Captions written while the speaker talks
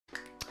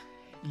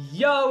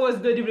Yo, what's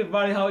good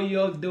everybody? How are you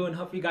all doing?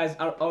 Hope you guys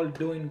are all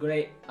doing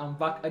great. I'm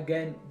back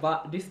again,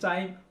 but this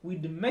time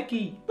with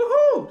Mackie.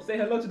 Woohoo! Say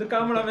hello to the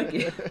camera,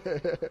 Mackie.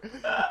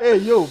 Hey,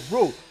 yo,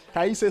 bro.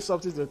 Can you say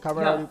something to the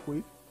camera real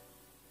quick?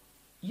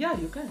 Yeah,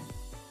 you can.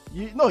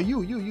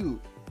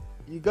 You.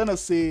 You're gonna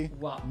say,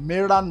 what?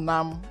 Mera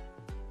Nam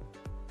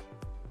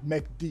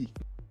Mehdi.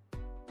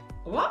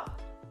 What?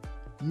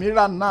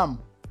 Mera Nam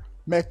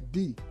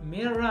Mehdi.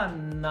 Mera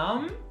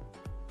Nam?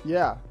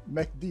 Yeah,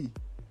 Mehdi.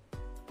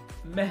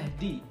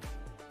 Mehdi.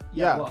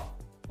 Yeah.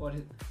 What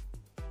is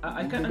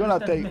I can't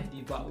understand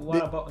Mehdi, but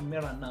what about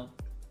Mera Nam?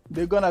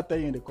 They're gonna tell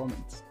you in the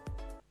comments.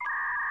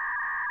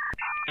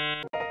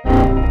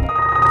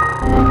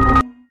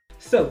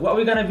 So what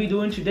we're gonna be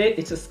doing today,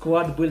 it's a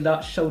squad builder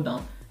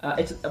showdown.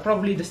 It's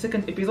probably the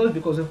second episode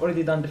because we've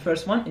already done the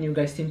first one and you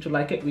guys seem to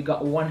like it. We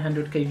got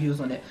 100k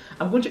views on it.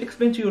 I'm going to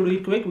explain to you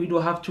real quick. We do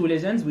have two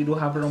legends. We do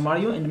have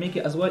Romario, and Mackie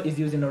as well is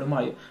using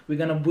Romario. We're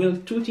gonna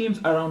build two teams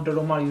around the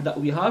Romario that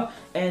we have,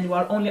 and we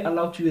are only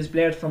allowed to use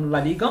players from La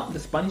Liga, the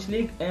Spanish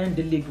league, and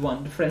the League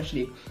One, the French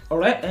league.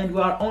 Alright, and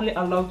we are only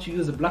allowed to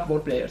use black ball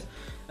players.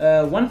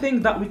 One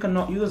thing that we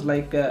cannot use,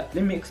 like let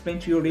me explain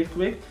to you real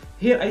quick.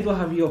 Here I do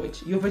have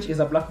Jovic. Jovic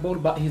is a black ball,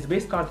 but his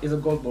base card is a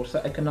gold ball,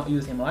 so I cannot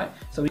use him, right?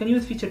 So we can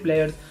use feature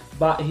players,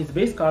 but his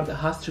base card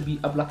has to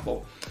be a black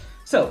ball.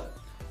 So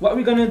what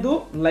we're gonna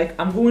do, like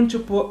I'm going to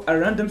put a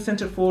random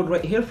center forward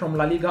right here from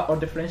La Liga or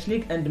the French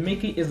league, and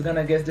Mackie is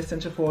gonna guess the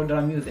center forward that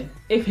I'm using.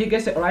 If he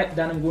gets it right,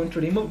 then I'm going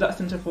to remove that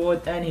center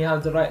forward, and he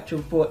has the right to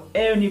put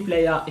any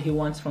player he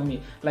wants from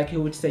me. Like he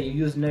would say,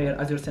 use Neuer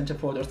as your center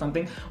forward or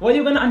something. Well,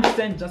 you're gonna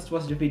understand, just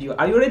watch the video.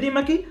 Are you ready,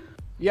 Mackie?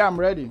 Yeah, I'm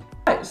ready.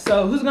 Alright,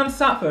 so who's gonna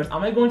start first?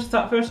 Am I going to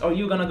start first or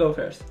you gonna go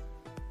first?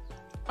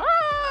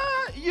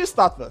 You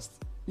start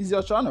first. It's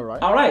your channel, right?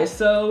 Alright,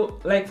 so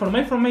like for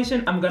my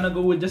formation, I'm gonna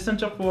go with the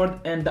center forward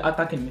and the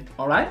attacking mid,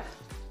 alright?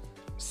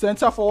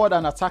 Center forward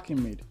and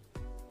attacking mid.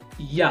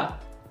 Yeah.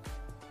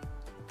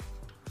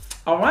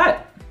 Alright.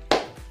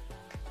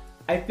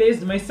 I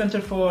placed my center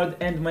forward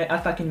and my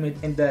attacking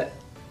mid in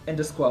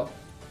the squad.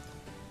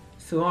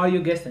 So how are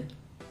you guessing?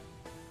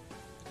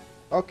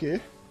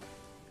 Okay.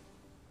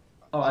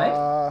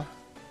 Alright.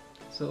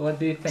 So what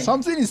do you think?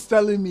 Something is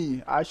telling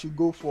me I should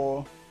go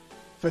for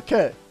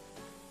Fekir.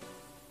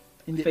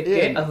 In the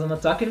Fekir as an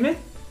attacking mid?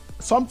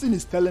 Something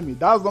is telling me.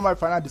 That's not my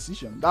final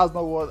decision. That's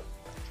not what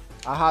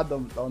I had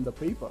on the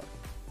paper.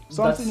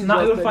 That's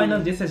not your final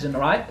decision,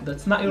 right?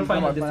 That's not your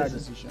final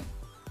decision.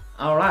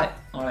 Alright.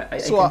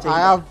 So I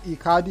have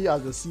Icardi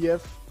as the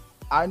CF.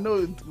 I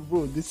know,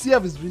 bro, the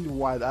CF is really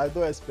wide. I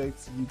don't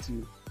expect you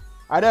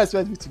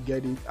to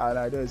get it, and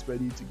I don't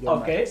expect you to get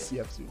my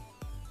CF too.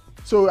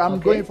 So I'm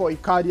going for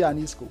Icardi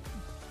and Isco.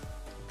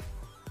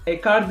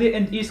 Icardi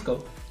and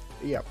Isco?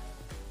 Yep.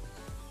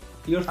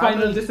 Your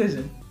final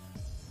decision?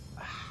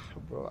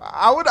 Bro,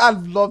 I would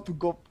have loved to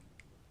go.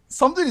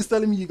 Something is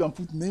telling me you can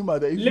put Neymar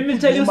there. Let me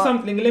tell you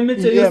something. Let me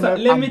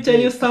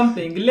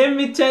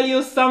tell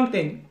you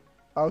something.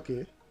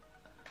 Okay.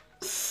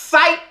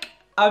 Psych!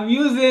 I'm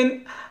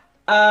using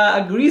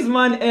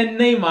Griezmann and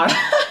Neymar.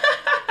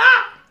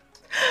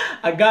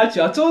 I got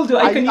you. I told you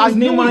I can use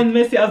Neymar and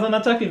Messi as an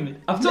attacking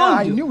mid. I've told you.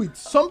 I knew it.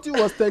 Something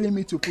was telling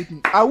me to put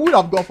him. I would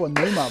have gone for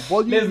Neymar,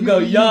 but let's go.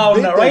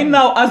 Yo, right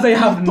now as I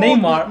have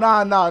Neymar.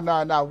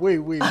 Nah. Wait.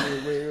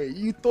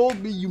 You told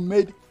me you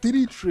made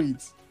 3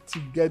 trades to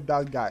get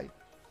that guy.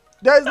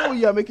 There's no way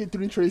you're making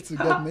 3 trades to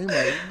get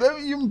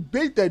Neymar. You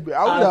baited me.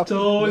 I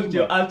told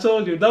you.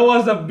 That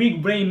was a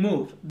big brain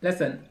move.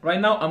 Listen,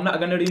 right now I'm not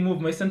gonna remove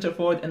my center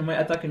forward and my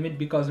attacking mid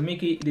because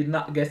Mackie did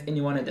not guess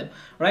any one of them.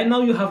 Right now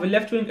you have a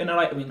left wing and a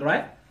right wing,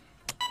 right?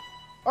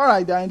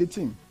 Alright, they're in the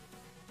team.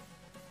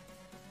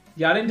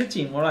 You are in the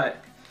team, alright.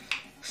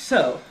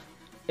 So,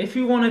 if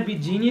you wanna be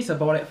genius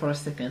about it for a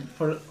second,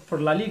 for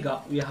La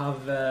Liga we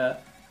have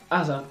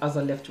Hazard as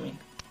a left wing,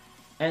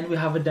 and we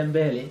have a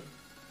Dembele.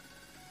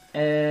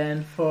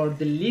 And for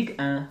the Ligue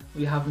 1,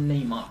 we have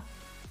Neymar.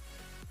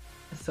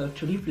 So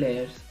 3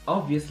 players.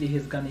 Obviously,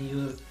 he's gonna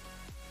use.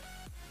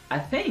 I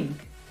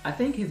think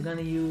he's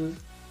gonna use.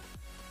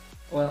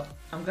 Well,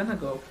 I'm gonna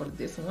go for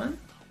this one.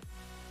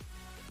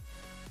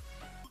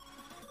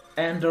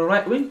 And the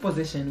right wing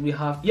position, we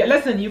have. Yeah,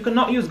 listen, you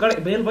cannot use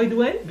Gareth Bale, by the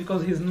way,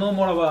 because he's no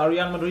more of a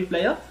Real Madrid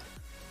player.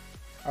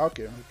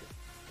 Okay.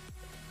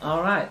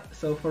 All right.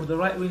 So for the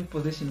right wing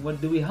position, what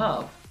do we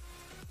have?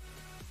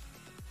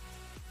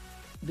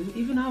 Do we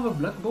even have a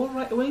black ball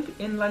right wing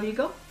in La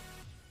Liga?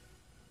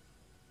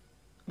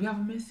 We have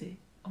Messi.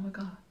 Oh my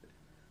god.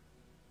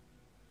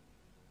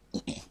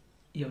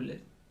 Yo,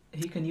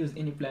 he can use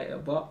any player,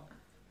 but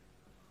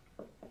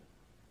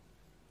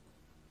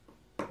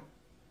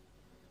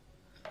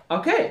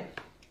okay.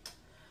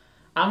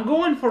 I'm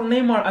going for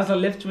Neymar as a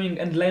left wing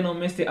and Lionel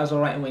Messi as a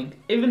right wing.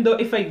 Even though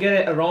if I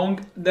get it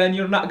wrong, then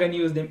you're not gonna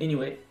use them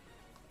anyway.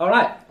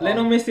 Alright,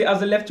 Lionel Messi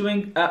as a left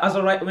wing, as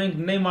a right wing,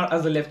 Neymar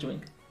as a left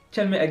wing.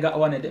 Tell me I got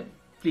one of them,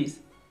 please.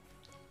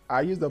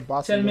 I use the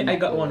Barcelona. Tell me I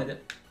got one of them.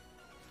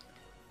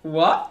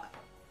 What?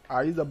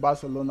 I use the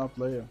Barcelona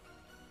player.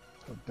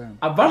 damn.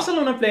 A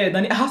Barcelona player,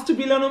 then it has to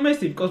be Lionel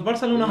Messi because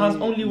Barcelona has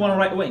only one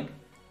right wing.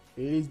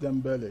 It is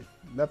Dembele,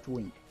 left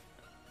wing.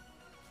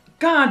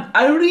 God,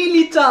 I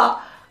really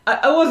thought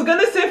I was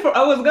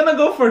gonna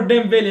go for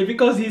Dembele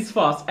because he's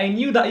fast. I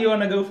knew that you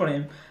wanna go for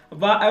him,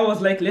 but I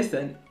was like,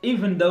 listen,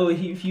 even though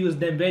if he used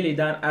Dembele,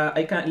 then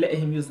I can't let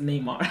him use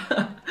Neymar.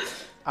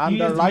 And you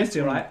the used right Messi,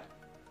 wing, right?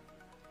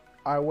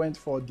 I went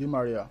for Di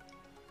Maria.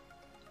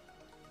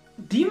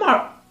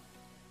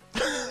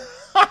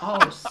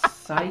 Oh,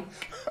 psych.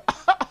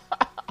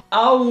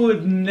 I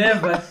would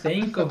never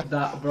think of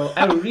that, bro.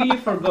 I really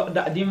forgot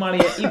that Di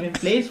Maria even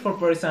plays for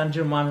Paris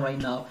Saint-Germain right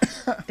now.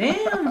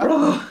 Damn,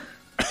 bro.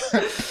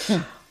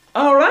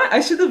 Alright,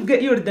 I should have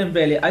get your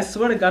Dembele. I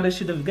swear to God, I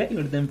should have get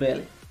your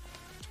Dembele.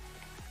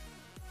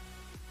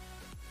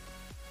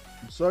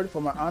 I'm sorry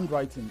for my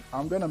handwriting.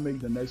 I'm gonna make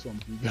the next one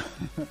bigger.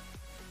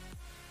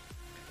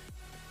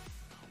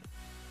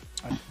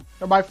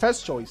 My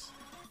first choice.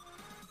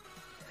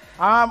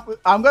 I'm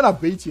gonna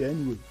bait you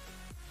anyway.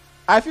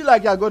 I feel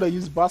like you're gonna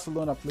use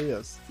Barcelona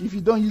players. If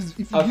you use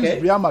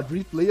Real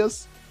Madrid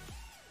players,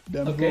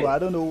 then bro, I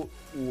don't know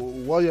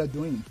what you're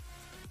doing.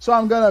 So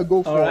I'm gonna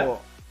go for.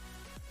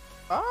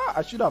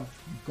 I should have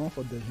gone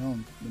for De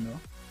Jong. You know,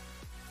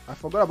 I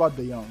forgot about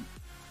De Jong.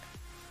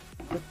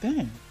 But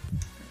damn.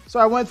 So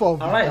I went for.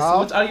 Alright, so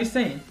what are you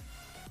saying?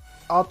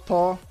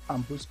 Arthur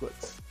and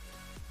Busquets.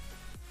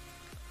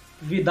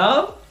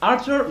 Vidal,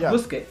 Arthur,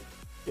 Busquets.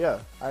 Yeah,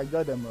 I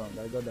got them wrong.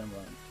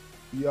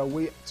 You are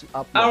way too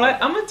up. Alright,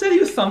 I'm gonna tell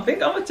you something.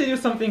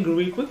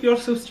 Real quick. You're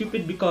so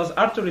stupid because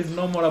Arthur is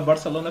no more a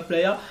Barcelona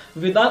player.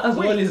 Vidal as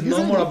well is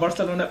no more a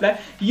Barcelona player.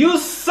 You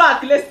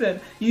suck.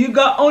 Listen, you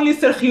got only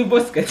Sergio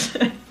Busquets.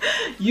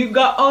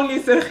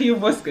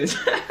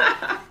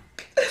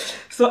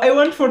 So I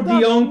went for De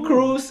Jong,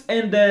 Cruz,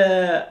 and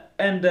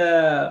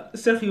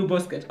Sergio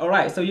Busquets.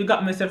 Alright, so you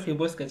got me Sergio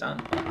Busquets.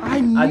 I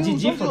knew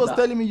somebody was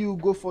telling me you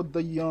go for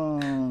De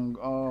Jong.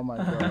 Oh my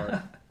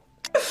god.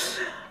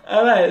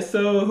 Alright,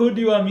 so who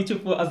do you want me to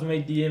put as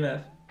my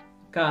DMF?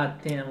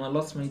 God damn, I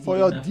lost my DMF. For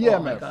your DMF. Oh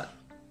my god.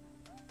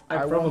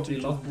 I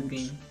probably lost the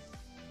game.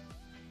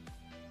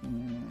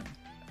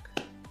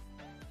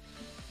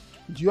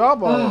 Do you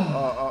have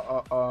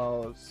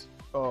a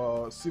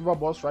silver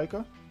ball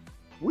striker?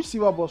 Which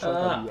silver ball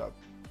striker do you have?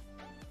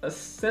 A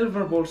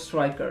silver ball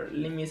striker.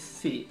 Let me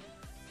see.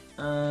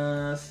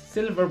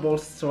 Silver ball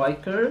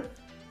striker.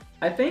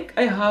 I think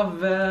I have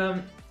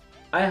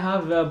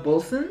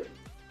Bolson.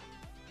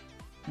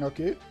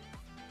 Okay.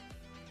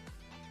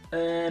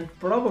 And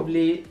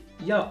probably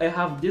I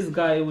have this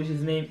guy which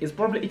his name is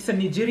it's a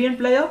Nigerian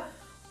player.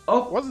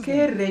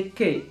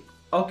 Okereke.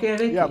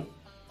 Yeah,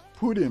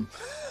 put him.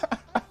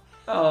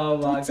 Oh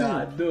my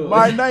god, dude.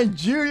 My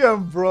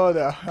Nigerian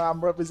brother. I'm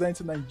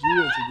representing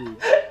Nigeria today.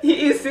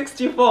 He is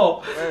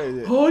 64.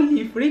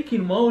 Holy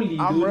freaking moly, dude.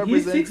 I'm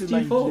representing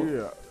 64.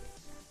 Nigeria.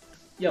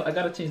 Yo, I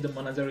gotta change the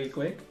manager real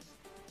quick.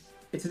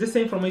 It's the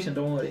same formation,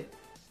 don't worry.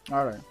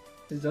 Alright.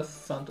 It's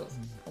just Santos.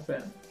 Okay.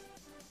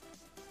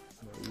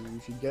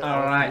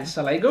 Alright,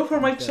 shall I go for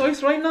my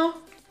choice right now?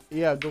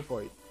 Yeah, go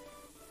for it.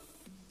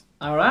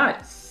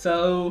 Alright,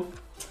 so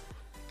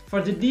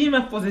for the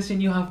DMF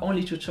position you have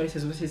only two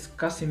choices, which is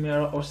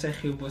Casemiro or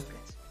Sergio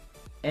Busquets.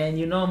 And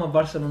you know I'm a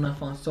Barcelona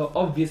fan, so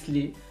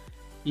obviously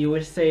you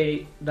will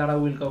say that I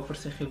will go for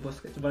Sergio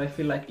Busquets, but I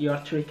feel like you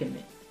are tricking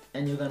me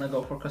and you're gonna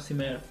go for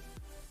Casemiro.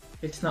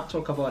 Let's not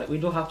talk about it. We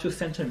do have two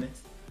center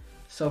mids.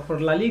 So for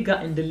La Liga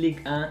and the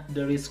Ligue 1,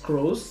 there is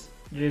Kroos,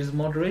 there is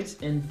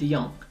Modric and De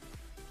Jong.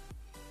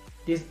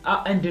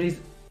 And there is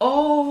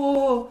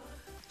so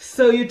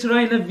you're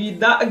trying to be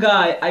that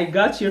guy. I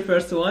got your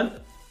first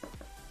one.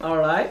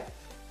 Alright.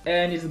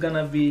 And it's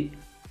gonna be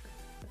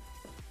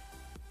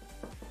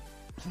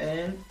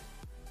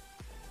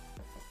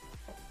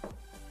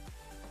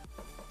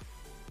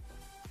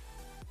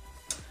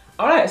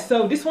alright,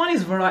 so this one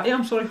is Verratti.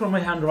 I'm sorry for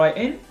my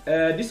handwriting.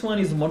 This one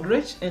is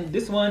Modric and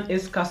this one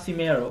is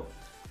Casemiro.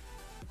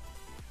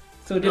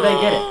 So did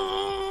I get it?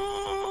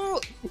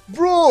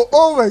 Bro,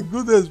 oh my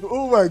goodness.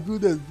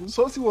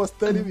 Something was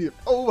telling me,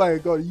 oh my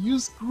god,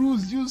 use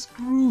Cruz.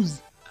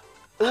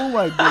 Oh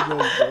my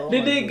goodness.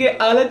 Did I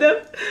get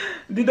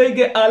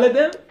all of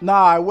them?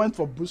 Nah, I went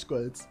for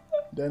Busquets.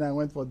 Then I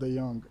went for De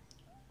Jong.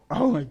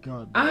 Oh my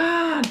god. Bro.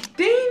 Ah,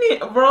 dang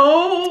it,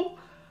 bro.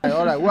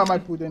 Alright, who am I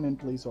putting in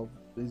place of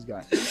this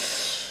guy?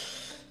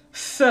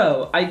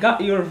 So I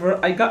got your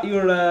Modric,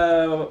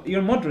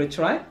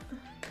 right?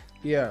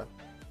 Yeah.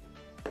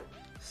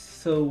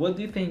 So what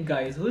do you think,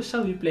 guys? Who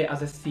shall we play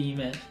as a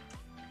C-man?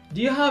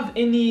 Do you have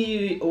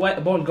any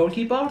white ball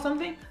goalkeeper or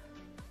something?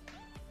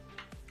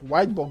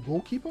 White ball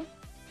goalkeeper?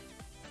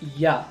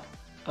 Yeah,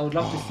 I would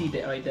love to see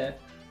that right there.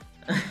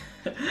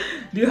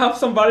 Do you have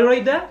somebody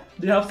right there?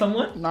 Do you have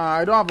someone? Nah,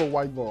 I don't have a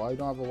white ball.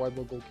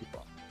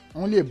 Goalkeeper.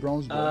 Only a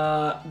bronze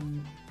ball.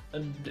 A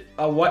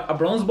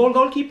bronze ball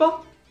goalkeeper?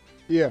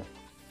 Yeah.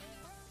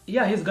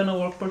 Yeah, he's gonna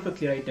work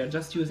perfectly right there.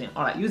 Just use him.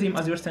 Alright, use him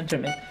as your center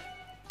mid.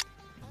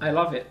 I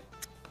love it.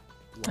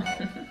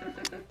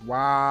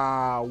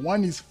 Wow.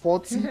 One is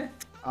 40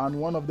 and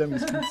one of them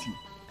is 50.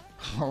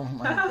 Oh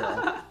my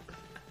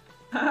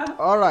god.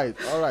 All right.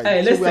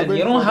 Hey, So listen,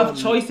 you don't have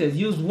choices.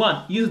 Use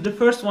one. Use the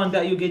first one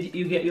that you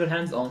get your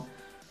hands on.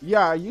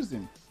 Yeah, I used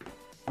him.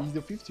 He's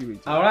the 50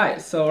 rated. All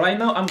right. So right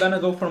now I'm gonna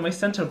go for my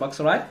center backs.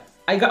 All right.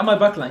 I got my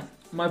backline.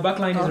 My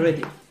backline is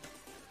ready.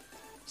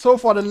 So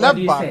for the left What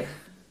do you back, say?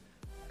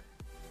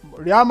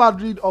 Real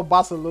Madrid or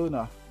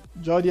Barcelona,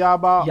 Jordi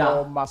Alba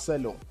or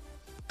Marcelo.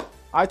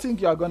 I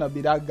think you are gonna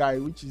be that guy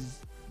which is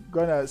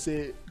gonna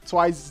say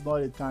twice is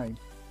not a time.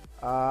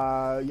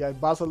 You're a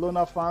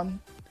Barcelona fan.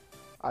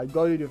 I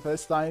got you the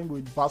first time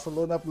with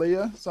Barcelona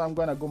player, so I'm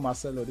gonna go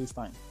Marcelo this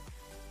time.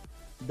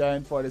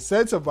 Then for the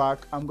center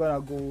back, I'm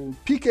gonna go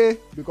Piqué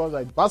because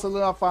I'm a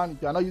Barcelona fan.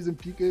 If you're not using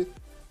Piqué,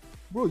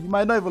 bro, you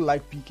might not even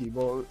like Piqué,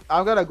 but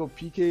I'm gonna go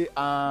Piqué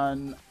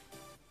and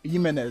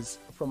Jimenez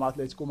from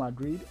Atletico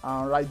Madrid,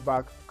 and right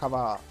back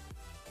Cavara.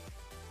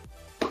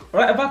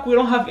 Right back, we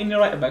don't have any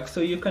right back,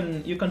 so you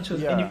can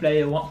choose any player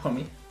you want from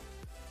me.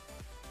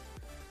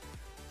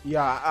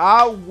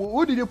 Yeah.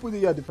 Who did you put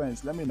in your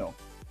defense? Let me know.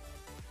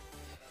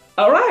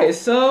 All right.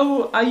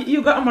 So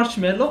you got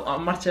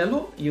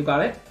Marcelo. You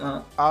got it.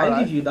 I'll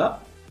give you that.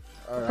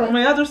 From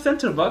my other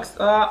center backs,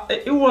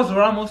 it was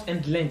Ramos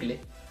and Lenglet.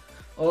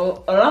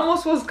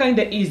 Ramos was kind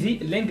of easy.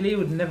 Lenglet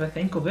would never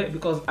think of it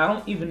because I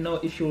don't even know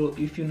if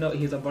you know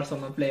he's a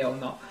Barcelona player or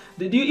not.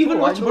 Did you even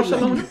watch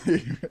Barcelona?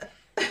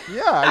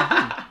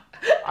 Yeah,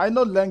 I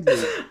know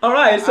Lenglet.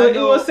 Alright, so it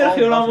was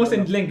Sergio Ramos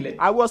and Lenglet.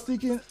 I was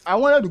thinking, I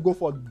wanted to go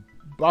for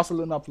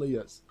Barcelona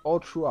players all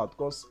throughout,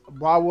 but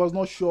I was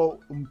not sure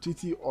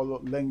Umtiti or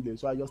Lenglet,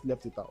 so I just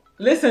left it out.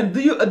 Listen,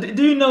 do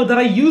you know that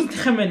I used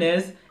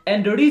Jimenez,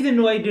 and the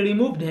reason why they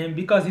removed him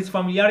because his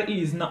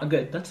familiarity is not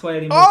good. That's why I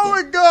removed him. Oh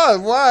my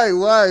God! Why?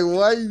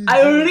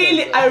 I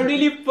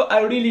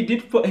really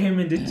did put him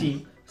in the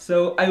team,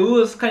 so I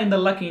was kind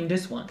of lucky in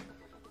this one.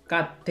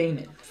 God dang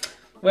it.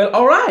 Well,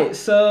 alright,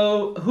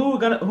 so who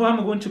am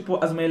I going to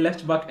put as my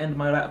left back and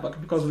my right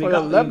back? Because we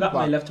got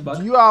my left back.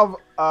 Do you have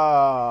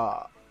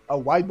a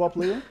white ball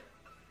player?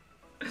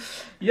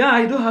 Yeah,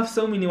 I do have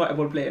so many white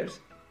ball players.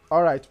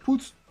 Alright,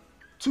 put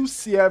 2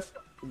 CF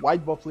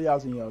white ball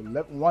players in your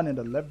one in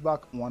the left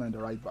back, one in the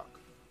right back.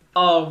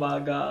 Oh my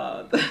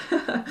god.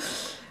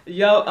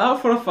 Yeah,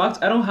 for a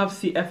fact, I don't have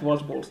CF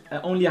white balls. I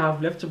only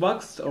have left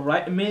backs,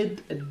 right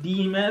mid,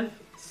 DMF,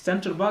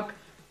 center back,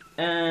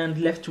 and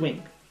left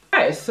wing.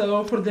 Alright,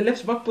 so for the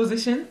left back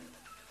position,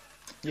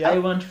 I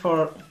went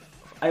for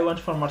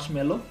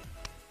Marshmallow.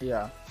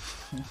 Yeah.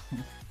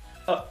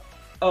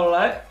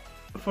 Alright,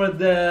 for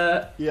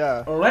the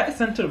right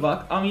center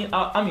back, I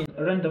mean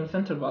random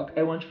center back,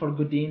 I went for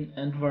Godin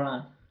and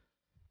Varane.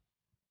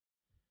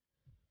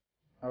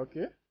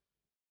 Okay.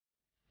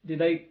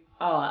 Did I?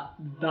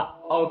 That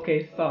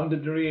okay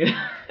sounded real.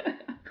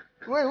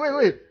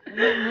 Wait.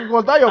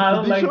 Was that your prediction? I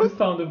don't like the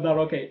sound of that.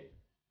 Okay.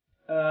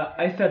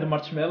 I said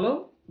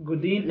Marshmallow,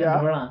 Godin,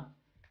 and Varane.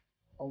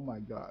 Oh my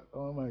god.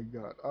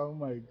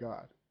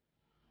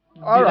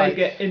 Did I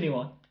get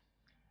anyone?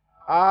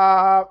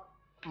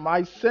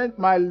 My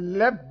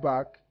left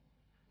back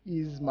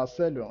is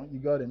Marcelo. You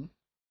got him.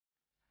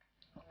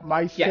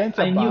 My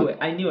center back.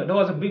 I knew it. That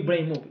was a big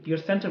brain move. Your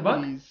center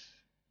back is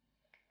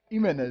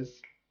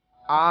Jimenez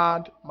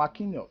and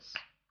Marquinhos.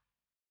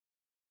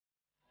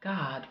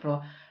 God,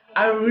 bro.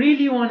 I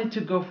really wanted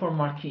to go for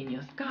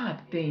Marquinhos. God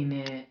dang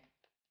it.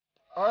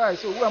 Alright,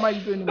 so who am I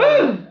using my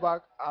left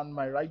back and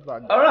my right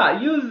back? Alright,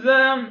 use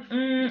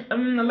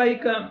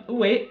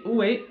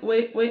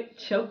wait,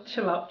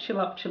 chill out.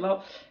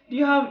 Do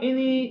you have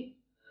any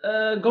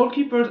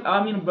goalkeepers?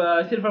 I mean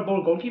silver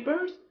ball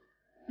goalkeepers?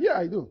 Yeah,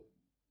 I do.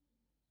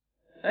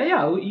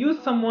 Yeah,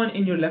 use someone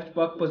in your left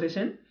back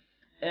position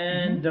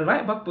and the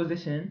right back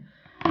position.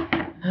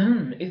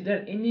 Is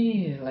there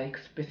any like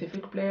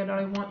specific player that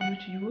I want you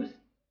to use?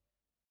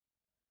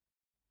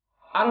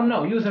 I don't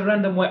know. Use a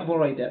random white ball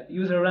right there.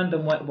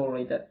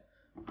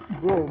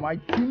 Bro, my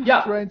team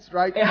strength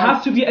right now. It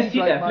has to be a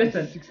CF.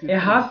 Listen, it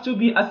has to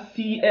be a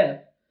CF.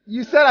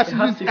 You said I should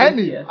use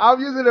any. I'm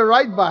using the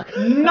right back.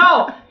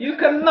 No, you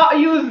cannot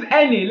use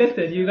any.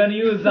 Listen, you're gonna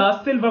use a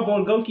silver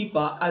ball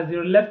goalkeeper as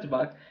your left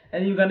back,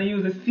 and you're gonna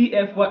use a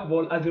CF white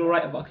ball as your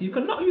right back. You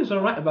cannot use a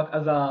right back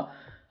as a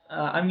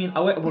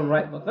white ball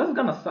right back. That's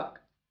gonna suck.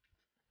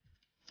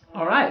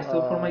 All right.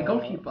 So for my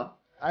goalkeeper,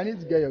 I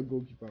need to get your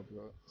goalkeeper,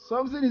 bro.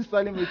 Something is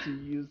telling me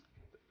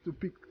to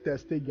pick Ter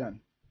Stegen.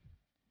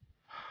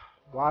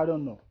 But I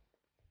don't know.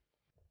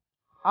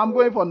 I'm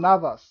going for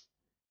Navas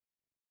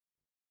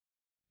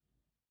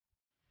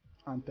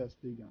and Ter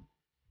Stegen.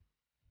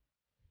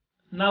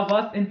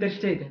 Navas and Ter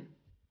Stegen.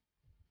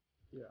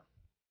 Yeah.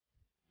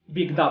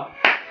 Big dub.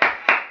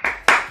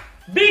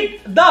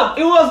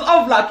 It was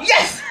Oblak.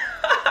 Yes.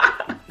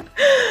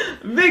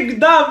 Big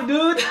dub,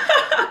 dude.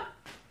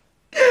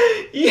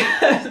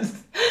 Yes.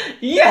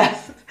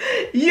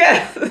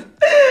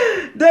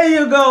 There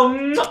you go.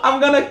 I'm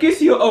gonna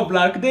kiss you,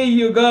 Oblak. There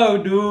you go,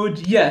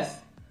 dude. Yes.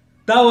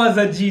 That was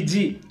a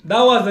GG.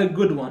 That was a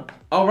good one.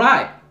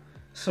 Alright.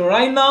 So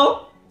right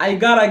now, I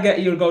gotta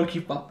get your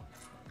goalkeeper.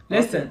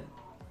 Listen.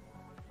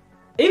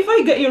 If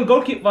I get your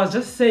goalkeeper,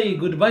 just say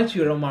goodbye to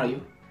your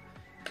Mario.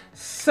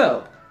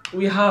 So,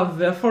 we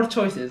have 4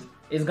 choices.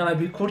 It's gonna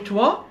be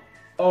Courtois,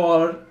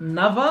 or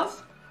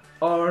Navas,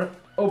 or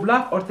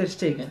Oblak, or Ter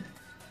Stegen.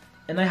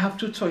 And I have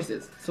 2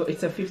 choices, so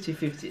it's a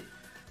 50-50.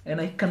 And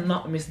I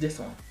cannot miss this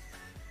one.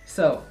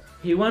 So,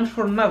 he went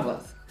for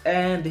Navas,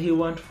 and he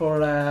went for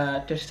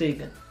Ter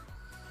Stegen.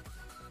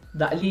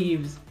 That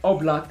leaves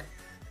Oblak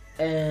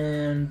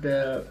and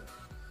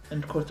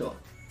Courtois.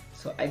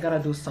 So I gotta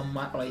do some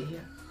math right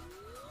here.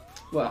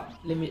 Well,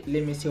 let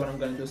me see what I'm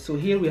gonna do. So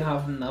here we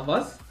have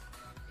Navas,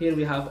 here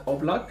we have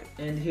Oblak,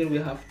 and here we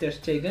have Ter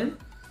Stegen,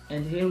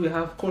 and here we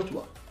have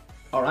Courtois.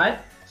 Alright?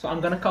 So I'm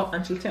gonna count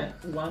until 10.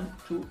 1,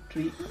 2,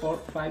 3, 4,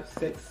 5,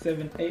 6,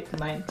 7, 8,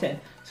 9, 10.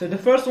 So the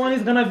first one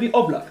is gonna be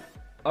Oblak.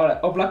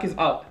 Alright, Oblak is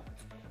out.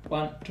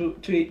 1, 2,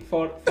 3,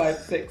 4, 5,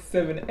 6,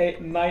 7,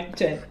 8, 9,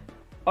 10.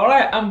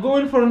 Alright, I'm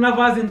going for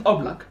Navas and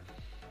Oblak.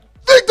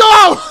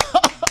 Victor!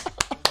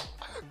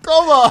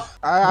 Come on!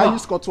 I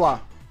use Courtois.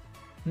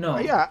 No.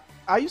 Yeah,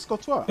 I use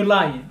Courtois. You're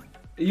lying.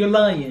 You're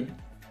lying.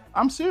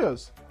 I'm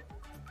serious.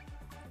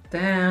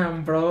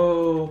 Damn,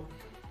 bro.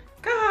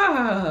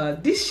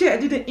 God, this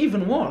shit didn't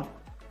even work.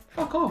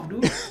 Fuck off,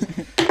 dude.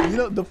 You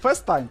know, the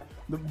first time,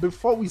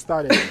 before we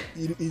started,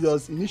 it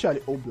was initially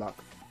Oblak.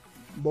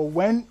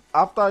 But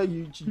after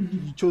you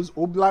chose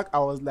Oblak, I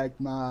was like,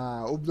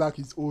 nah, Oblak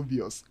is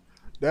obvious.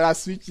 Then I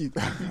switched it.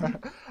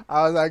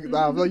 I was like,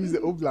 nah, I'm not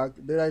using Oblak.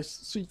 Then I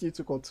switched it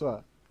to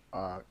Courtois.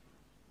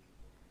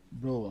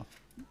 Bro,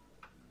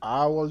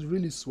 I was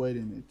really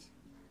sweating it.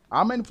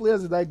 How many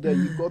players did I get?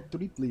 You got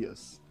 3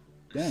 players.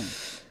 Damn.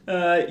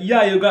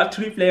 Yeah, you got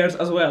 3 players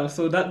as well.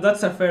 So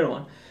that's a fair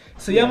one.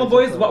 So yeah, my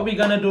boys, what we're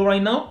gonna do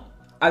right now,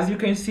 as you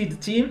can see the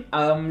team,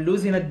 I'm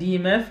losing a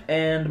DMF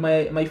and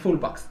my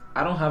fullbacks.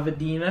 I don't have a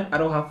DMF, I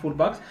don't have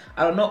fullbacks.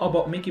 I don't know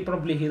about Mickey,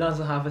 probably he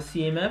doesn't have a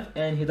CMF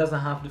and he doesn't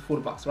have the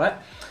fullbacks, right?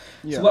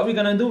 Yeah. So what we're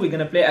gonna do, we're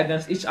gonna play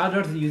against each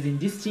other using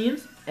these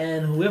teams,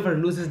 and whoever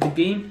loses the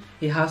game,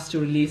 he has to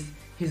release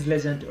his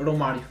legend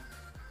Romario.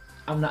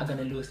 I'm not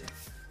gonna lose it.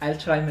 I'll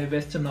try my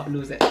best to not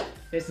lose it.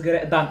 Let's get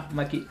it done,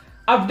 Mackie.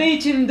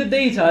 Updating the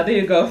data, there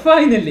you go,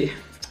 finally.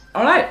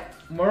 Alright,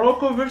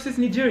 Morocco versus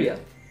Nigeria.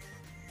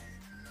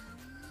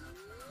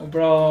 Oh,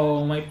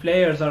 bro, my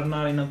players are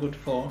not in a good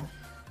form.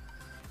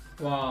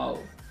 Wow,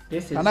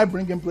 this is... Can I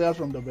bring in players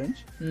from the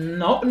bench?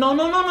 No,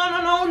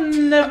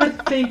 never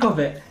think of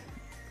it.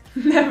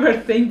 Never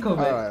think of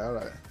it.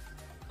 Alright.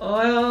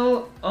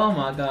 Well, oh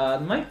my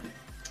god,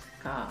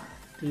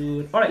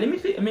 dude. Alright, let me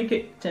make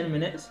it 10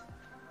 minutes.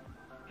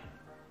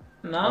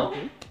 Now,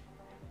 okay.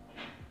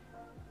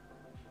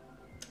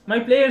 My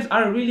players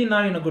are really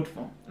not in a good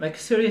form. Like,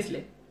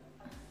 seriously.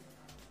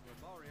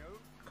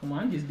 Come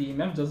on, this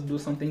DMF, just do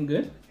something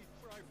good.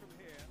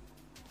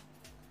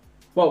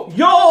 Whoa,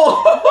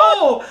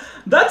 yo!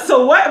 That's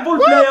a white ball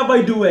player,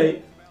 by the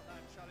way.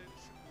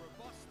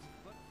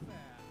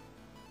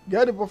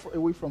 Get the ball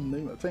away from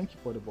Neymar. Thank you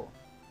for the ball.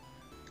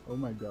 Oh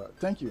my god,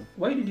 thank you.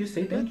 Why did you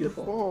say thank you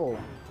for? Ball.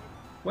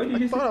 Why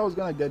did you say? I thought I was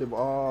gonna get the ball.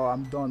 Oh,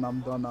 I'm done.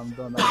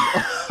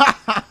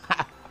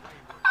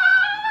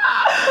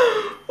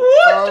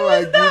 Oh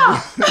my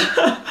god.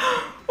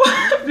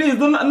 Please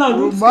don't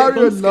don't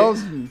Mario skip,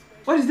 loves me.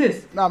 What is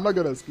this? No, I'm not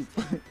gonna skip.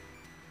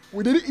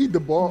 We didn't eat the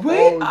ball.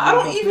 Wait, I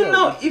don't even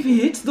know if he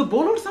hits the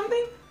ball or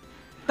something.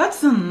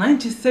 That's a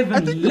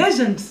 97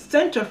 legend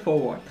center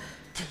forward.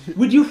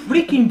 Would you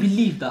freaking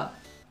believe that?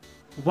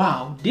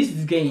 Wow, this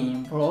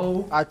game,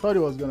 bro. I thought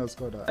he was gonna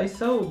score that. I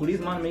saw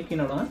Griezmann making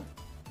a run.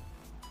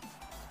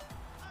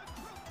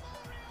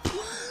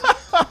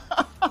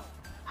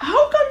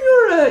 How come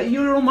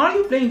your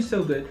Romario playing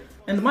so good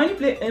and mine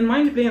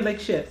playing like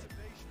shit?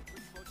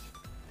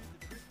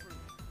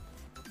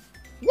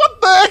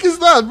 What the heck is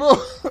that, bro?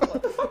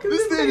 What the fuck is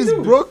this thing is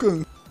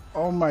broken.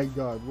 Oh my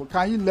god. Well,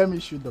 can you let me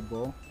shoot the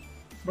ball?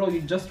 Bro,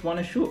 you just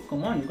wanna shoot.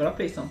 Come on, you gotta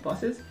play some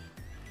passes.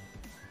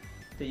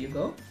 There you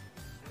go.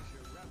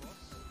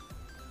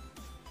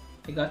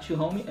 I got you,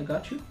 homie. I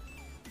got you.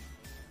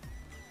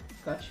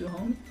 Got you,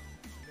 homie.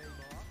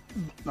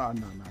 No.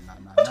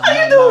 What are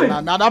you doing?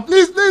 No,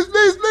 please.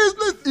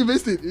 You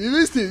missed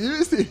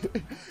it.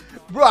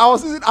 Bro, I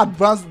was using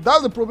advanced.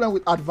 That's the problem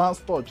with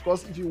advanced touch.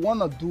 Because if you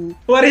wanna do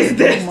what is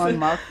this?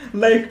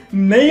 Like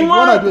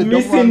Neymar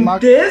missing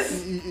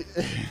this?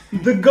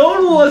 The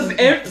goal was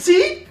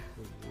empty?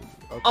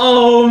 Okay.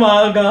 Oh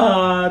my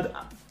god.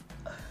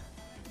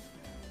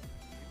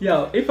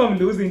 Yo, if I'm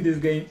losing this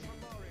game,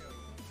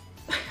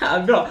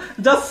 bro,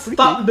 just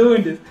stop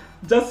doing this.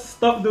 Just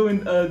stop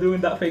doing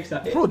that fake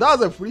shot. Bro, that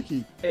was a free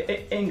kick.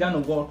 It ain't gonna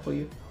work for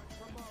you.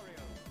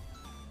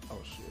 Oh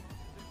shit.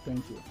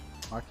 Thank you.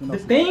 The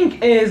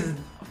thing is,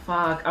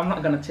 fuck, I'm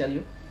not gonna tell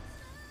you.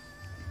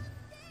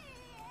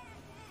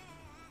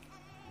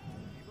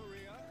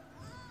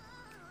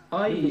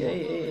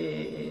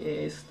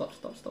 Stop.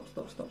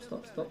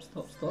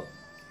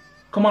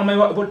 Come on, my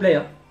white ball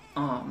player.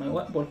 My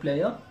white ball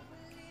player.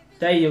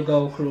 There you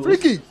go, Cruz. Free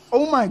kick!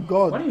 Oh my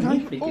god. What do you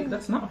mean free kick?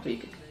 That's not a free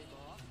kick.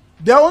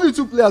 There are only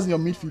 2 players in your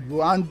midfield,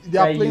 bro, and they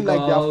are playing like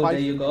they are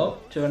fighting. There you go.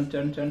 Turn,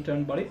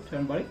 body.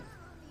 Turn, body.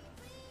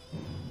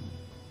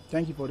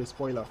 Thank you for the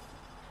spoiler.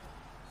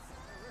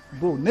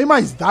 Bro, Neymar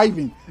is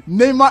diving.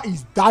 Neymar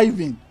is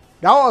diving.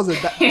 That was a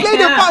play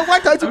the pass. Why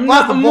can't you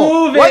pass the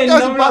ball? Why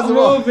can't you pass the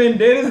ball? Moving.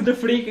 There is the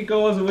free kick I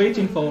was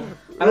waiting for.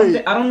 I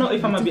don't know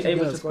if I'm gonna be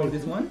able to score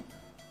this one,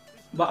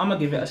 but I'm gonna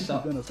give it a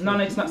shot. No,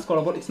 it's not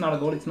scoreable. It's not a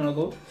goal. It's not a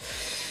goal.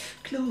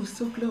 Close,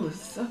 so close,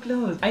 so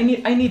close. I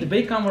need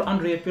Beckham or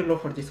Andrea Pirlo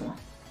for this one.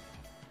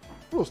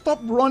 Bro, stop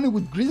running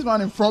with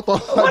Griezmann in front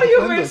of. What do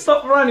you mean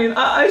stop running?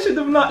 I should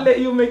have not let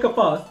you make a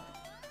pass.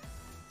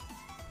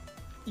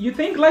 You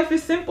think life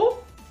is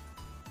simple?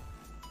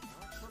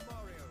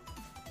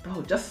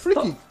 Bro, just free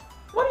stop. Kick.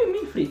 What do you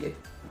mean free kick?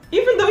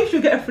 Even though if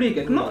you get a free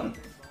kick, no.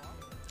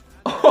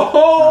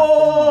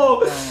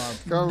 Oh,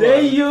 come on.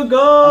 There you go.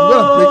 I'm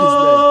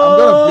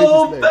gonna break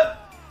his leg.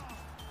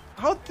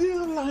 How do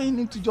you allow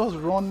him to just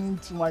run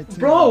into my team?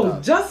 Bro,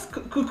 like just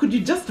could you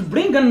just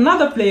bring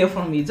another player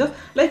from me? Just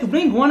like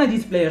bring one of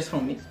these players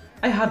from me.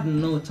 I had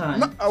no time.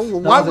 No,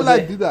 why would I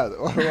do that?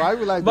 Why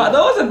would I do But that?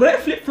 that was a great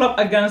flip flop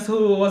against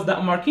who was that,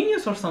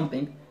 Marquinhos or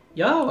something?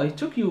 Yeah, I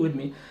took you with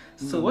me.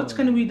 So what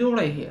can we do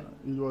right here?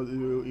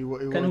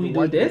 Can we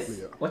do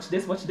this? Watch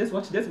this, watch this,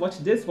 watch this, watch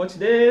this, watch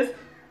this.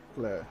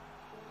 Play.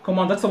 Come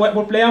on, that's a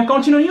whiteboard player. I'm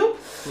counting on you.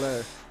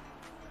 Play.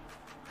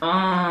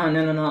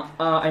 No.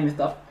 I messed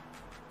up.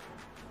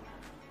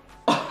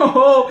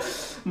 Oh,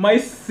 my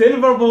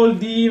silver ball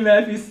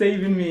DMF is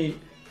saving me.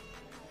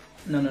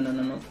 No.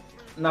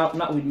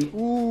 Not with me.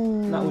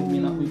 Ooh. Not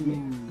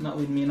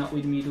with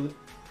me, dude.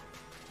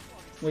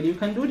 Well, you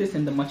can do this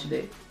in the match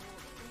day.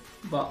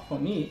 But for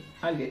me,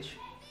 I'll get you.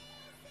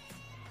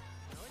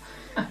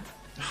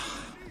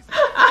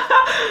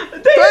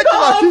 There you go,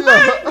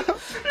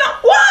 no,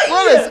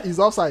 why? He's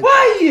offside.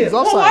 Why? He's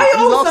offside. Why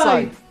He's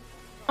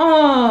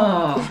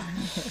offside.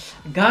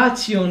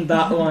 Got you on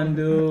that one,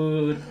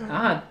 dude.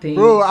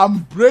 Bro, I'm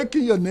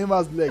breaking your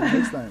Neymar's leg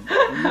next time.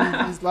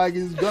 It's like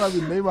it's gonna be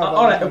Neymar.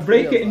 Alright,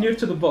 break it near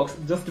to the box.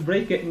 Just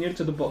break it near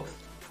to the box.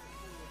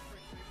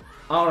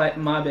 Alright,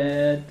 my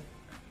bad.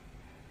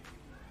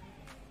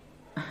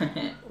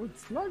 Oh,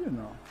 it's lagging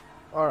now.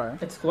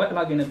 Alright. It's quite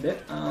lagging a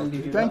bit. I'll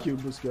give you Thank that. you,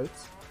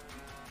 Busquets.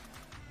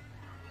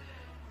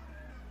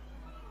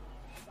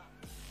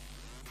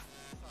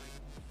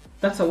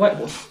 That's a white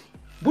ball.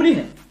 Bully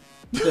him.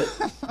 Good.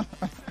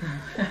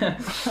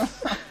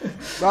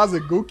 That's a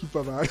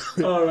goalkeeper, man.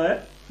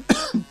 Alright.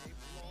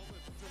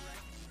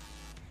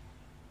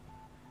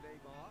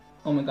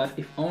 Oh my god,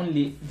 if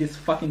only this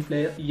fucking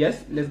player.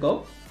 Yes, let's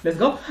go. Let's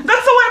go.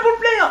 That's a white ball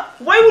player!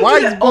 Why would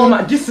you let... Oh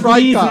my, this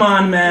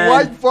Griezmann, man.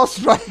 White ball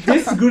striker.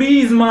 This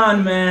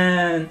Griezmann,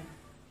 man.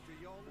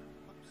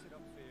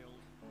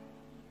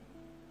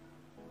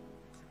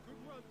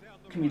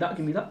 Give me that.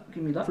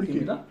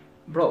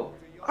 Bro.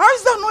 How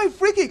is that not a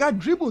free kick? I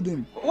dribbled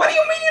him. What do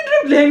you mean you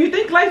dribbled him? You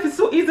think life is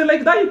so easy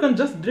like that? You can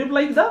just dribble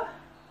like that?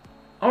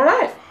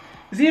 Alright.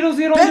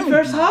 0-0 in the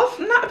first half?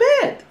 Not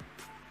bad.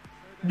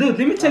 Dude,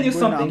 let me tell you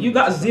something. You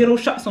got 0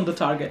 shots on the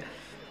target.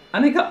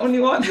 And I got only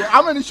 1.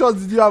 How many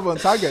shots did you have on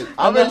target?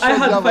 I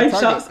had 5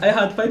 shots. I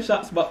had 5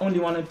 shots, but only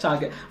 1 on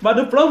target. But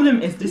the problem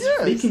is this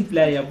freaking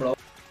player, bro.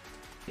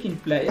 Freaking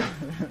player.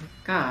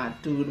 God,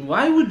 dude,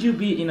 why would you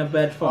be in a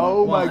bad form?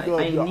 Oh my why?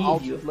 god, you're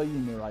need you.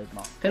 outplaying me right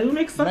now. Can we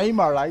make some?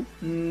 Neymar, right?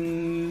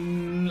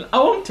 I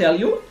won't tell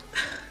you.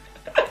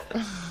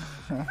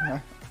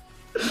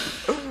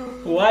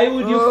 Why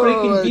would you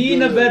freaking be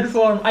in a bad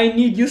form? I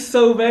need you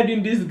so bad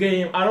in this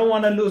game. I don't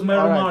want to lose my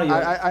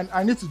Romario.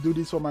 I need to do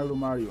this for my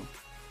Romario.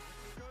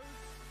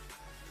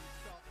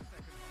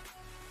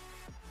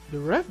 The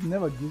ref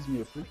never gives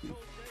me a free kick.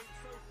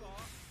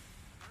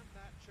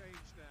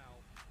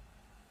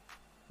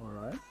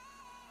 Alright.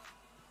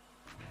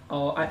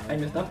 Oh, I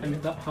messed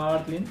up.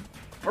 Hardly.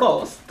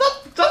 Bro,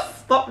 just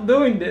stop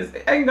doing this.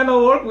 It ain't gonna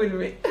work with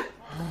me.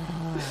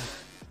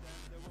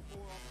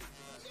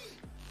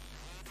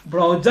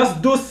 Bro,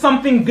 just do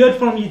something good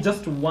for me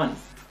just once.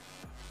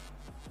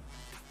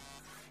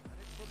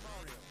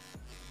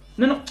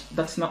 No,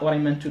 that's not what I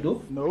meant to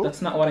do. No.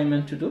 That's not what I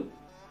meant to do.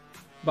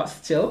 But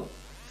still.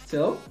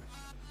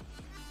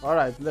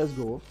 Alright, let's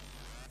go.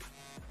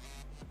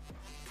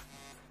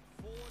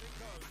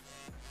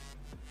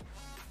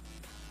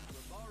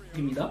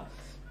 Give me that.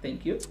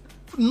 Thank you.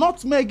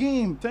 Nutmeg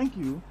him. Thank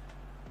you.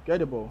 Get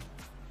the ball.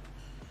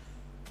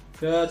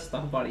 Good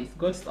stuff, buddies.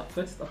 Good stuff.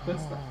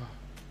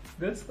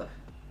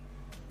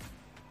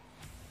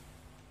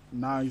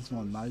 Nice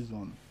one.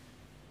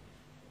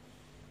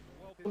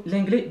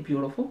 Langley,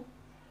 beautiful.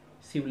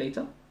 See you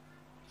later.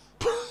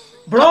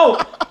 Bro,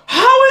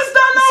 how is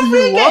that not see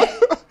free you what?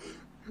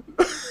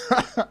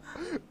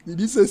 Did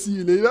he say see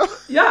you later?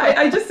 Yeah,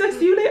 I just said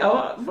see you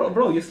later.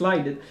 Bro, you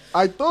slided.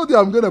 I told you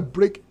I'm gonna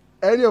break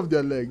any of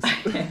their legs.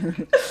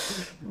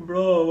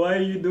 Bro, why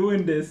are you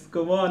doing this?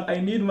 Come on, I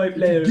need my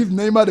players. Give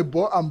Neymar the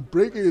ball, I'm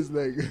breaking his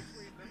leg.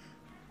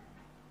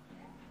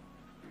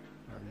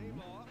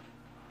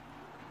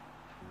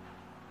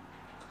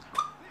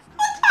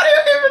 What are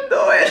you even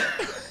doing?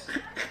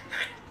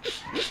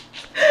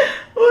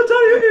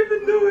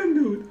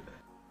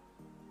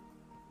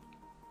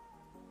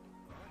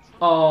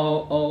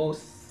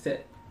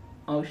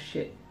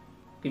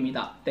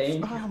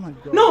 Thank Oh you. my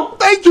god. No!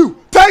 Thank you!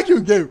 Thank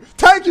you, game!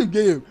 Thank you,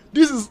 game!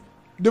 This is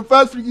the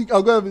first free kick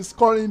I'm gonna be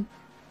scoring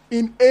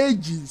in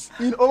ages.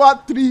 In over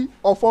 3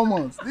 or 4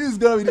 months. This is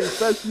gonna be the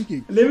first free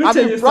kick. Let me I've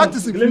tell been you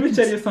practicing something. free Let me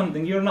tell kicks. you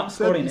something. You're not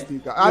scoring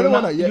it. I don't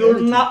wanna hear You're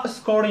anything. not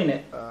scoring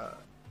it.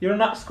 You're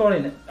not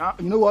scoring it.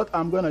 You know what?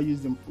 I'm gonna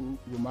use the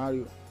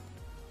Mario.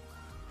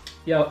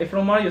 Yeah, if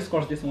Romario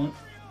scores this one.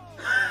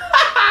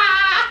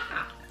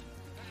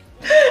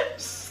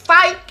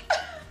 Psych!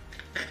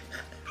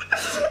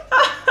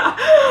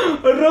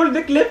 Roll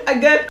the clip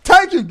again.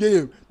 Thank you,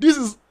 game. This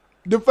is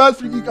the first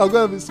free kick I'm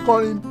gonna be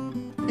scoring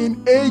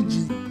in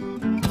ages.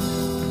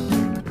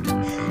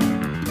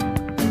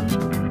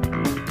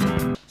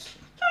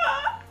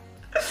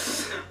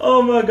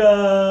 Oh my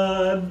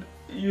god.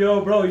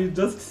 Yo, bro, you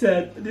just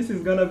said this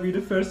is gonna be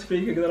the first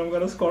free kick that I'm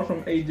gonna score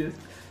from ages.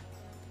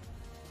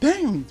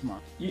 Damn it,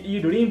 man.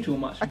 You dream too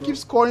much, I bro. keep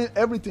scoring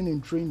everything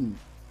in training.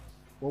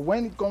 But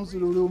when it comes to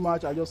the real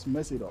match, I just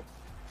mess it up.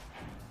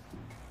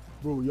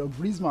 Bro, your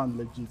Griezmann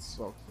legit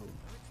sucks, bro.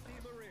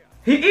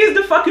 He is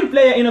the fucking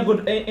player in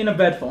a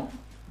bad form.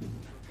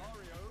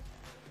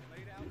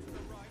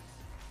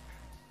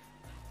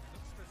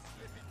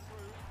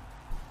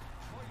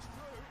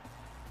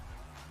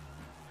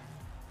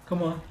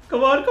 Come on,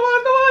 come on, come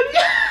on, come on!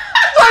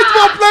 Right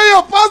more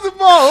player, pass the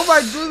ball! Oh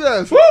my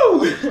goodness! Woo!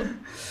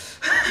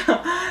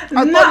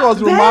 I thought it was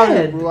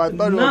Romario, bro. I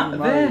thought it was Not Romario.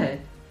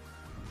 bad.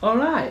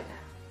 Alright.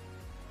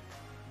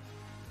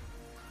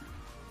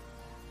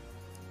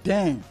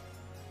 Damn.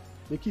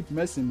 They keep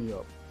messing me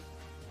up.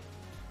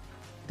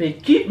 They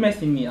keep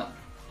messing me up.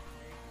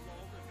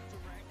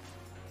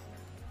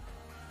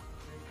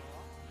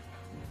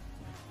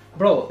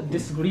 Bro,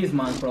 this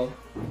Griezmann, bro.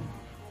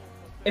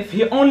 If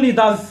he only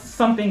does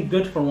something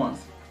good for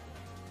once.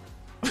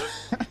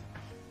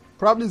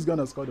 Probably is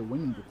gonna score the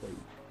winning goal for you.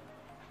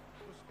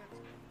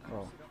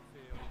 Oh.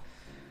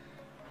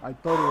 I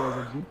thought it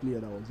was a good player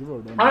that was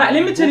zero. Alright,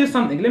 let me tell you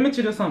something. Let me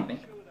tell you something.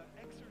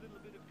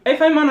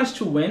 If I manage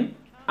to win,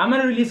 I'm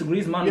gonna release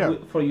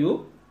Griezmann for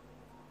you.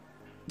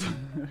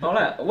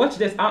 Alright, watch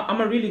this. I'm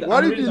really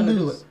gonna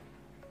do it.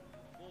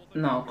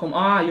 No, come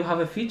on. You have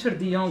a feature,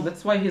 De Jong.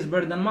 That's why he's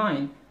better than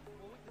mine.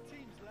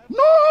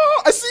 No!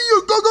 I see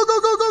you! Go, go, go,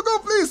 go, go, go,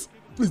 please!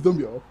 Please don't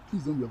be off.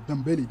 Please don't be off.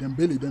 Dembele,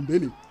 Dembele,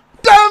 Dembele.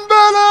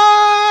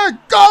 Dembele!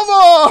 Come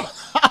on!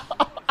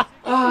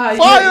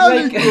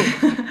 Finally!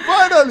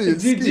 Finally!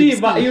 GG,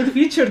 but your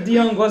feature De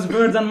Jong was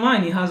better than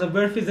mine. He has a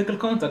better physical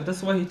contact.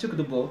 That's why he took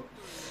the ball.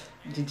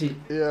 GG.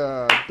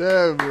 Yeah,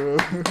 damn, bro.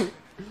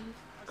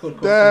 Cool,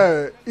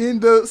 There, in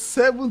the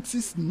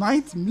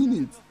 79th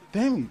minute.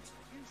 Damn it.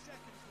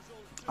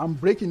 I'm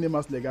breaking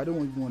Neymar's leg. I don't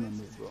even want to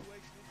know, bro.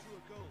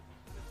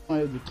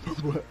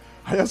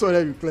 I just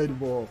wanted to play the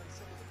ball.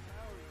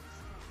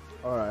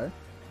 Alright.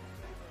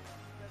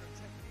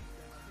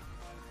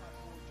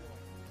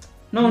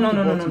 No.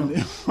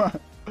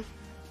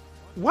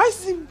 Why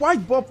is the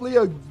white ball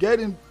player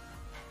getting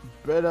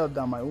better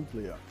than my own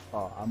player?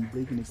 Oh, I'm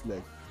breaking his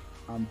leg.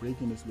 I'm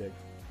breaking his leg.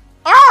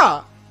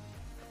 Ah!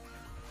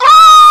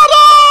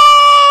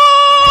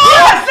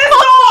 Yes, let's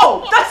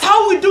go! That's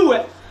how we do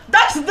it.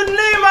 That's the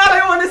Neymar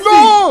I want to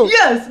see.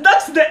 Yes,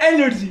 that's the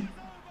energy.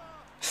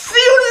 See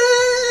you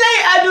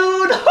later,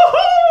 dude.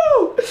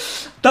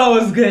 That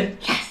was good.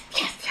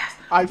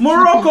 Yes.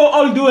 Morocco,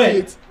 I'll do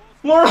it.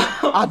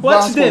 Morocco,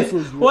 watch this.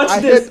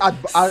 Watch this.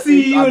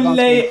 See you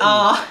later.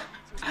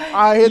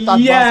 I hate that.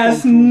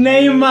 Yes,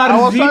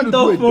 Neymar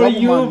Zito for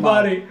you,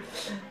 buddy.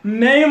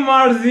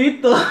 Neymar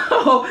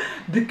Zito,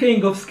 the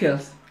king of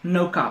skills.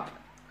 No cap.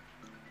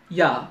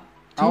 Yeah.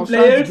 Two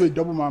players. To do a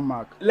double man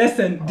mark.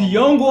 Listen, De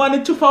Jong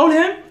wanted to foul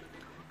him.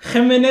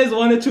 Jimenez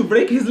wanted to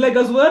break his leg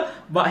as well,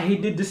 but he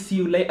did the see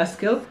you later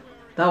skill.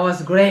 That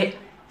was great.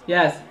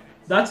 Yes,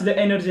 that's the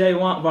energy I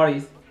want,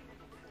 Varys.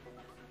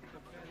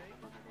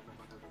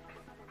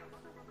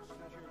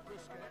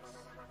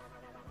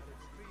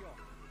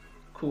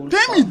 Cool.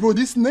 Damn it, bro,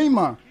 this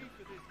Neymar.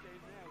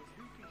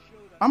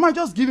 Am I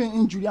just giving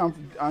injury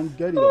and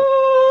get it off?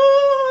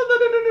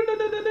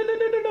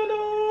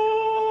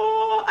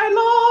 No, I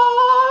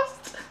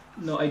lost.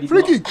 No, I did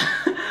Free not. kick.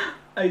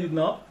 I did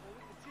not.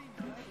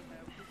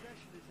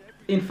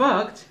 In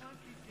fact,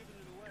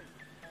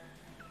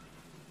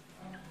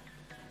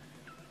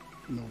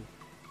 no.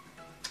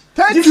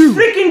 Thank this you.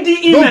 Freaking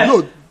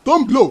DEMF.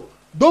 Don't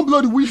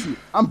blow the whistle.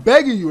 I'm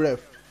begging you, ref.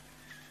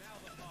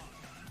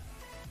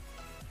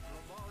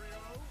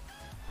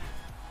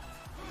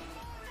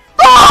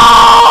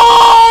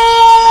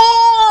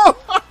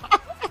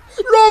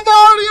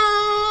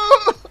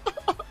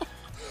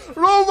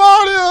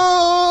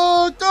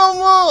 Romario! Come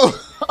on!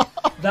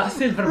 That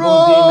silver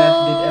ball DMF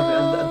did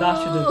everything. That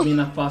should have been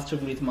a pass to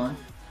Griezmann.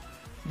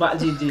 But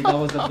GG, that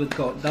was a good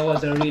goal. That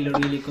was a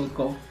really good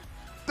goal.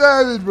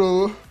 Damn it,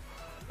 bro.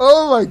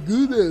 Oh my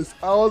goodness.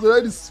 I was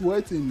already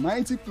sweating.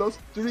 90 plus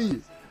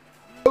 3.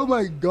 Oh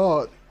my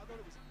god.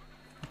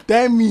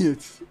 Damn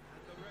it.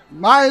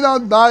 Minor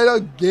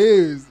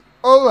games.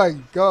 Oh my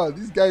god.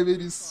 This guy made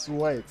me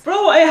sweat.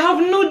 Bro, I have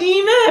no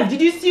DMF.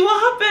 Did you see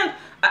what happened?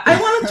 I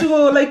wanted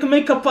to like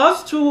make a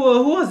pass to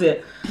who was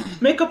it?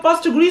 Make a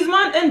pass to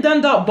Griezmann, and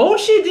then that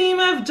bullshit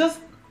DMF just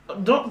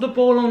dropped the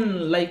ball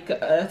on like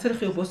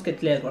Sergio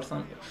Busquets leg or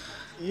something.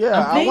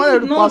 Yeah, I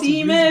wanted to pass to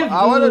Griezmann.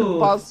 I wanted to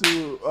pass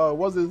to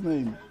what's his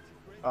name?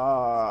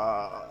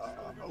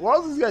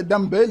 What's this guy?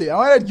 Dembele. I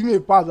wanted to give me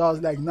a pass. I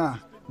was like, nah,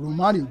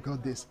 Romario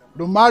got this.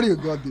 Romario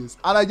got this,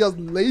 and I just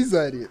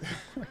lasered it.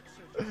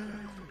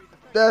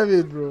 Damn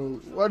it, bro!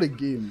 What a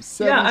game!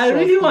 Yeah, I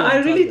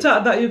really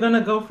thought that you're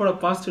gonna go for a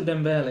pass to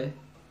Dembele.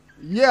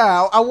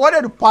 Yeah, I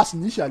wanted to pass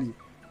initially.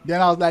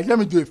 Then I was like, let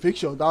me do a fake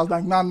shot. I was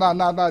like,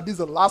 nah. This is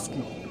a last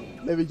kill.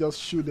 Let me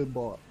just shoot the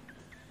ball.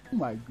 Oh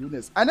my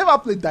goodness! I never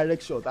played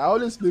direct shot. I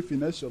always play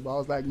finesse shot. But I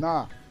was like,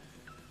 nah,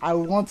 I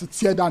want to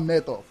tear that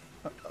net off.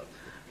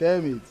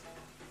 Damn it,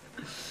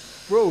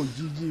 bro!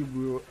 GG,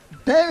 bro.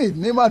 Damn it!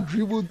 Neymar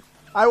dribbled.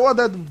 I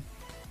wanted to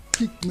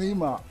kick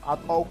Neymar at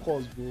all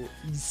costs, bro.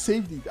 He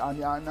saved it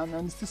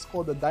and he still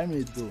scored the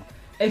damage, bro.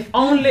 If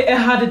only I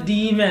had a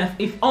DMF.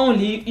 If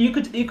only you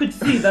could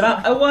see that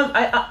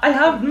I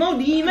have no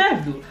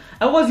DMF, dude.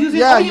 I was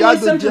using only my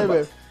center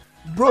backs.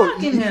 Bro,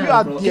 if you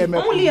had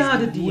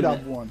DMF, you would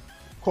have won.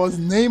 Cause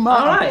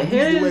Neymar and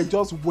they were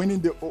just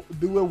winning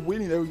they were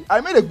winning.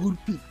 I made a good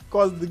pick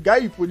because the guy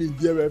you put in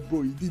DMF,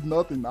 bro, he did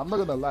nothing. I'm not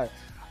gonna lie.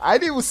 I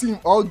didn't even see him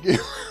all game.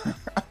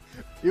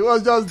 He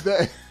was just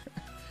there.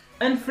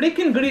 And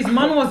freaking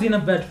Griezmann was in a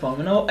bad form,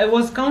 you know. I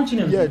was counting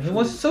him. Yeah, he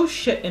was so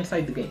shit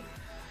inside the game.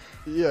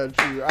 Yeah,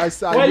 true.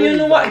 Well, you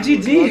know what,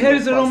 GG,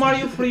 here's a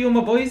Romario for you,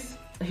 my boys.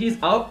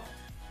 He's out.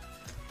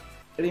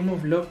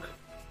 Remove look.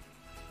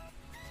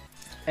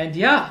 And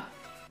yeah.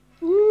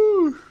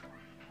 Woo.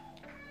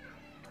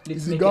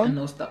 Let's make it a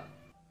no stop.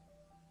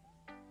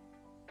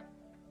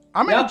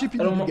 How many GP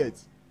did you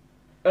get?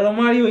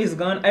 Romario is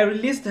gone. I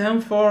released him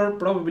for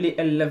probably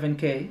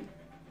 11k.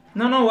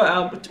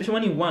 No,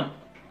 21.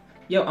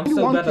 Yo, I'm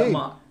so bad at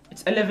math.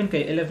 It's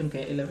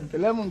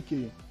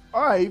 11k.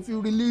 Alright, if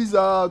you release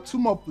 2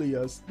 more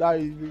players, that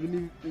is,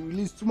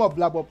 release 2 more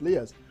Black Ball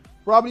players,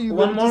 probably you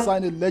want to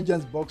sign a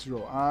Legends box row.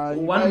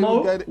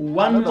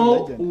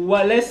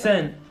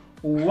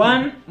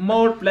 One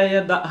more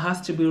player that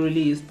has to be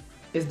released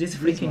is this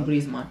freaking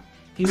Griezmann.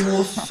 He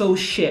was so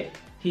shit.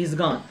 He's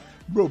gone.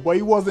 Bro, but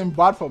he wasn't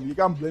bad for me. You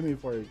can't blame me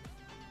for it.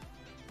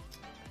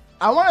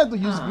 I wanted to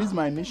use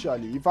Griezmann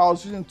initially if I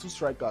was using 2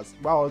 strikers,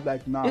 but I was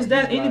like, nah. Is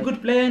there any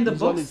good player in the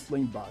box? He's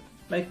playing bad.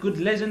 Like good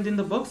legend in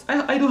the box?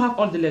 I do have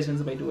all the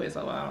legends, by the way,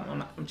 so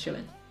I'm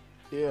chilling.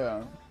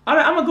 Yeah.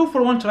 Alright, I'm gonna go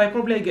for one try.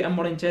 Probably I get a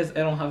Morinches.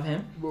 I don't have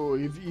him. Bro,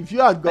 if you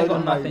had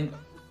gotten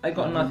I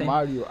got nothing.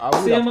 Mario,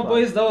 so yeah, my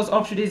boys, that was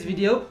all today's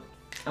video.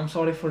 I'm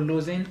sorry for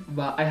losing,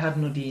 but I had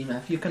no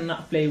DMF. You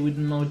cannot play with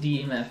no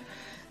DMF.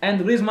 And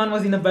Griezmann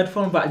was in a bad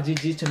form, but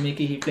GG to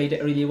Mackie, he played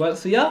it really well.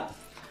 So yeah,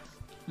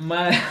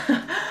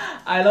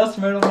 I lost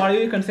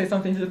Mario. You can say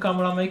something to the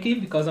camera, Mackie,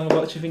 because I'm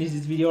about to finish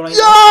this video right now.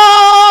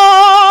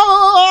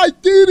 I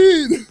did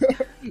it!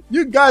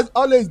 You guys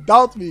always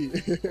doubt me.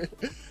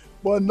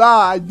 But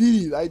nah, I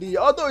did it.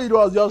 Although it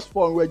was just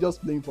fun, we're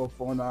just playing for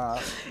fun.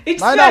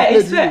 It's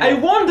fair. I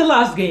won the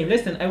last game.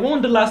 Listen, I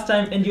won the last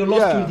time and you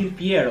lost to Del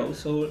Piero,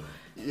 so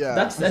yeah,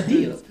 that's a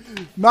deal.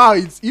 Now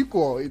it's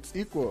equal.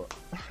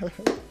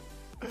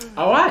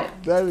 Alright.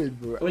 Very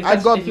bro. I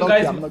got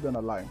lucky, I'm not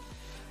gonna lie.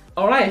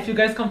 Alright, if you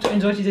guys come to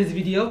enjoy today's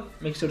video,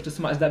 make sure to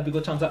smash that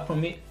big thumbs up from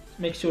me.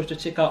 Make sure to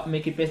check out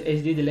Mackie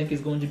HD. The link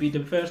is going to be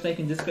the first link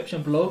in the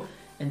description below.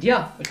 And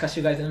yeah, we'll catch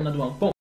you guys in another one. Boom.